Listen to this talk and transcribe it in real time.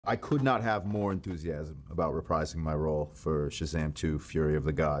I could not have more enthusiasm about reprising my role for Shazam 2: Fury of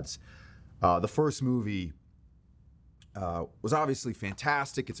the Gods. The first movie was obviously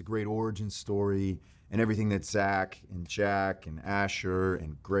fantastic. It's a great origin story, and everything that Zach and Jack and Asher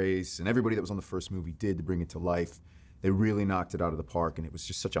and Grace and everybody that was on the first movie did to bring it to life, they really knocked it out of the park, and it was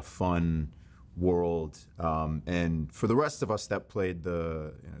just such a fun world. And for the rest of us that played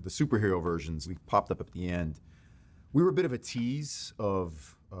the superhero versions, we popped up at the end. We were a bit of a tease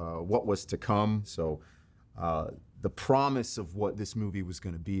of what was to come. So the promise of what this movie was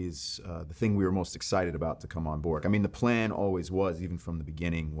going to be is the thing we were most excited about to come on board. I mean, the plan always was, even from the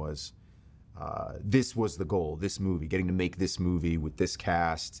beginning, was this was the goal. This movie, getting to make this movie with this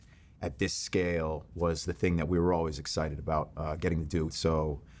cast at this scale, was the thing that we were always excited about getting to do.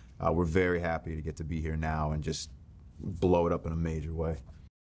 So we're very happy to get to be here now and just blow it up in a major way.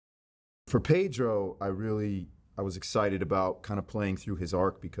 For Pedro, I was excited about kind of playing through his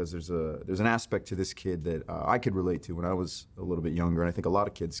arc, because there's an aspect to this kid that I could relate to when I was a little bit younger, and I think a lot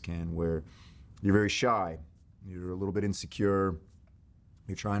of kids can, where you're very shy, you're a little bit insecure,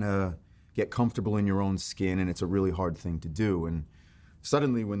 you're trying to get comfortable in your own skin, and it's a really hard thing to do. And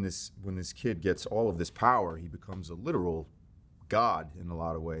suddenly when this kid gets all of this power, he becomes a literal god in a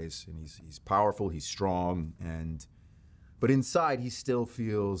lot of ways, and he's powerful, he's strong, but inside, he still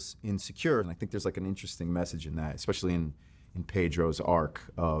feels insecure. And I think there's like an interesting message in that, especially in Pedro's arc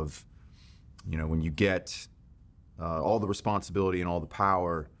of, when you get all the responsibility and all the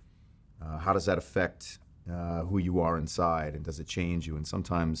power, how does that affect who you are inside, and does it change you? And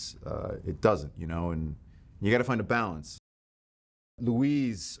sometimes it doesn't, and you got to find a balance.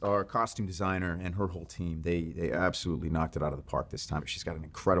 Louise, our costume designer, and her whole team, they absolutely knocked it out of the park this time. She's got an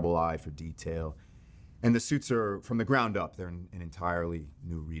incredible eye for detail. And the suits are, from the ground up, they're an entirely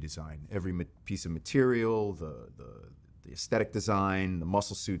new redesign. Every piece of material, the aesthetic design, the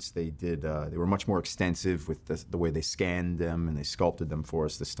muscle suits they did, they were much more extensive with the way they scanned them and they sculpted them for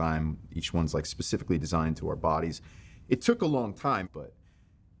us this time. Each one's like specifically designed to our bodies. It took a long time, but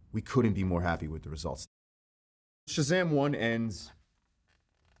we couldn't be more happy with the results. Shazam 1 ends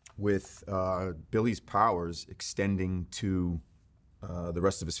with Billy's powers extending to the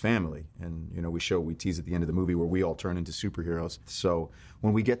rest of his family. And we tease at the end of the movie where we all turn into superheroes. So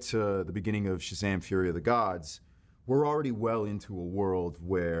when we get to the beginning of Shazam: Fury of the Gods, we're already well into a world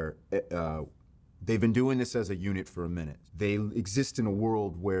where they've been doing this as a unit for a minute. They exist in a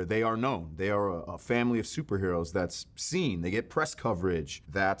world where they are known. They are a family of superheroes that's seen. They get press coverage.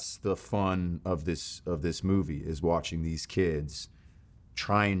 That's the fun of this movie, is watching these kids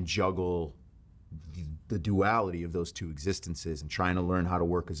try and juggle the duality of those two existences and trying to learn how to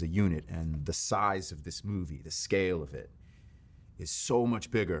work as a unit. And the size of this movie, the scale of it, is so much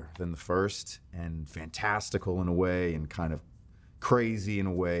bigger than the first, and fantastical in a way, and kind of crazy in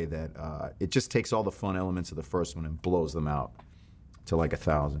a way that it just takes all the fun elements of the first one and blows them out to like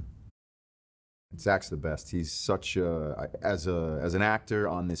 1,000. Zach's the best. He's such as an actor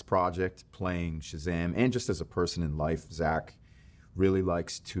on this project, playing Shazam, and just as a person in life, Zach really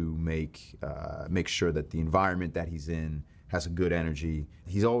likes to make sure that the environment that he's in has a good energy.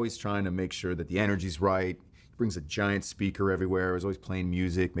 He's always trying to make sure that the energy's right. He brings a giant speaker everywhere. He's always playing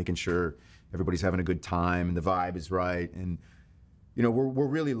music, making sure everybody's having a good time and the vibe is right. And we're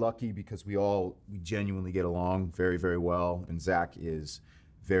really lucky because we genuinely get along very, very well. And Zach is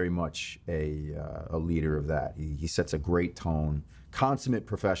very much a leader of that. He sets a great tone, consummate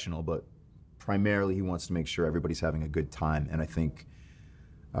professional, but primarily he wants to make sure everybody's having a good time. And I think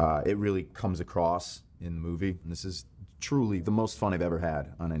it really comes across in the movie. And this is truly the most fun I've ever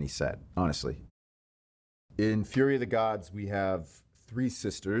had on any set, honestly. In Fury of the Gods, we have 3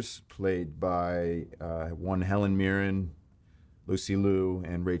 sisters, played by one Helen Mirren, Lucy Liu,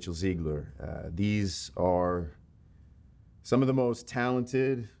 and Rachel Ziegler. These are some of the most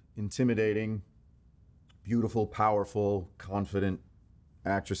talented, intimidating, beautiful, powerful, confident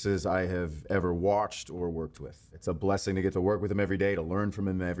actresses I have ever watched or worked with. It's a blessing to get to work with them every day, to learn from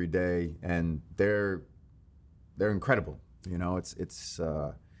them every day, and they're incredible. It's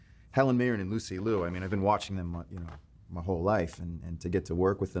Helen Mirren and Lucy Liu. I mean, I've been watching them, my whole life, and to get to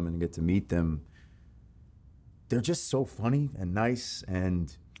work with them and get to meet them, they're just so funny and nice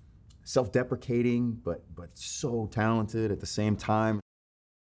and self-deprecating, but so talented at the same time.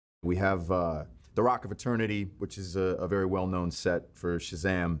 We have The Rock of Eternity, which is a very well-known set for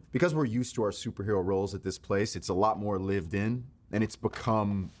Shazam. Because we're used to our superhero roles at this place, it's a lot more lived in, and it's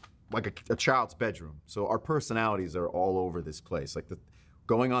become like a child's bedroom. So our personalities are all over this place. Like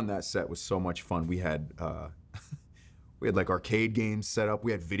going on that set was so much fun. We had We had like arcade games set up.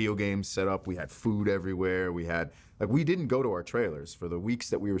 We had video games set up. We had food everywhere. We had like we didn't go to our trailers for the weeks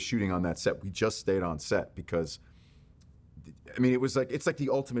that we were shooting on that set. We just stayed on set because I mean it's like the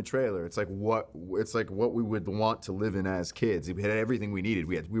ultimate trailer. It's like what we would want to live in as kids. We had everything we needed.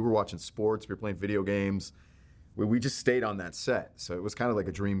 We were watching sports. We were playing video games. We just stayed on that set. So it was kind of like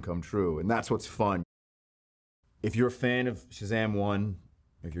a dream come true. And that's what's fun. If you're a fan of Shazam 1,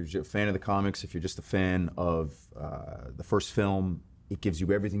 if you're a fan of the comics, if you're just a fan of the first film, it gives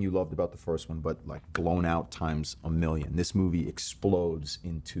you everything you loved about the first one, but like blown out times a million. This movie explodes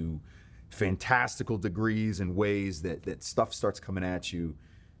into fantastical degrees and ways that stuff starts coming at you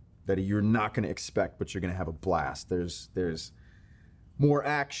that you're not going to expect, but you're going to have a blast. There's more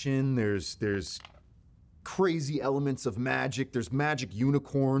action. There's crazy elements of magic. There's magic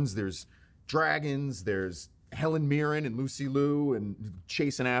unicorns. There's dragons. There's Helen Mirren and Lucy Liu and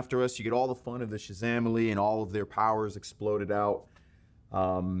chasing after us. You get all the fun of the Shazamily and all of their powers exploded out.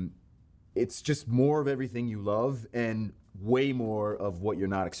 It's just more of everything you love and way more of what you're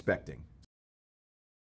not expecting.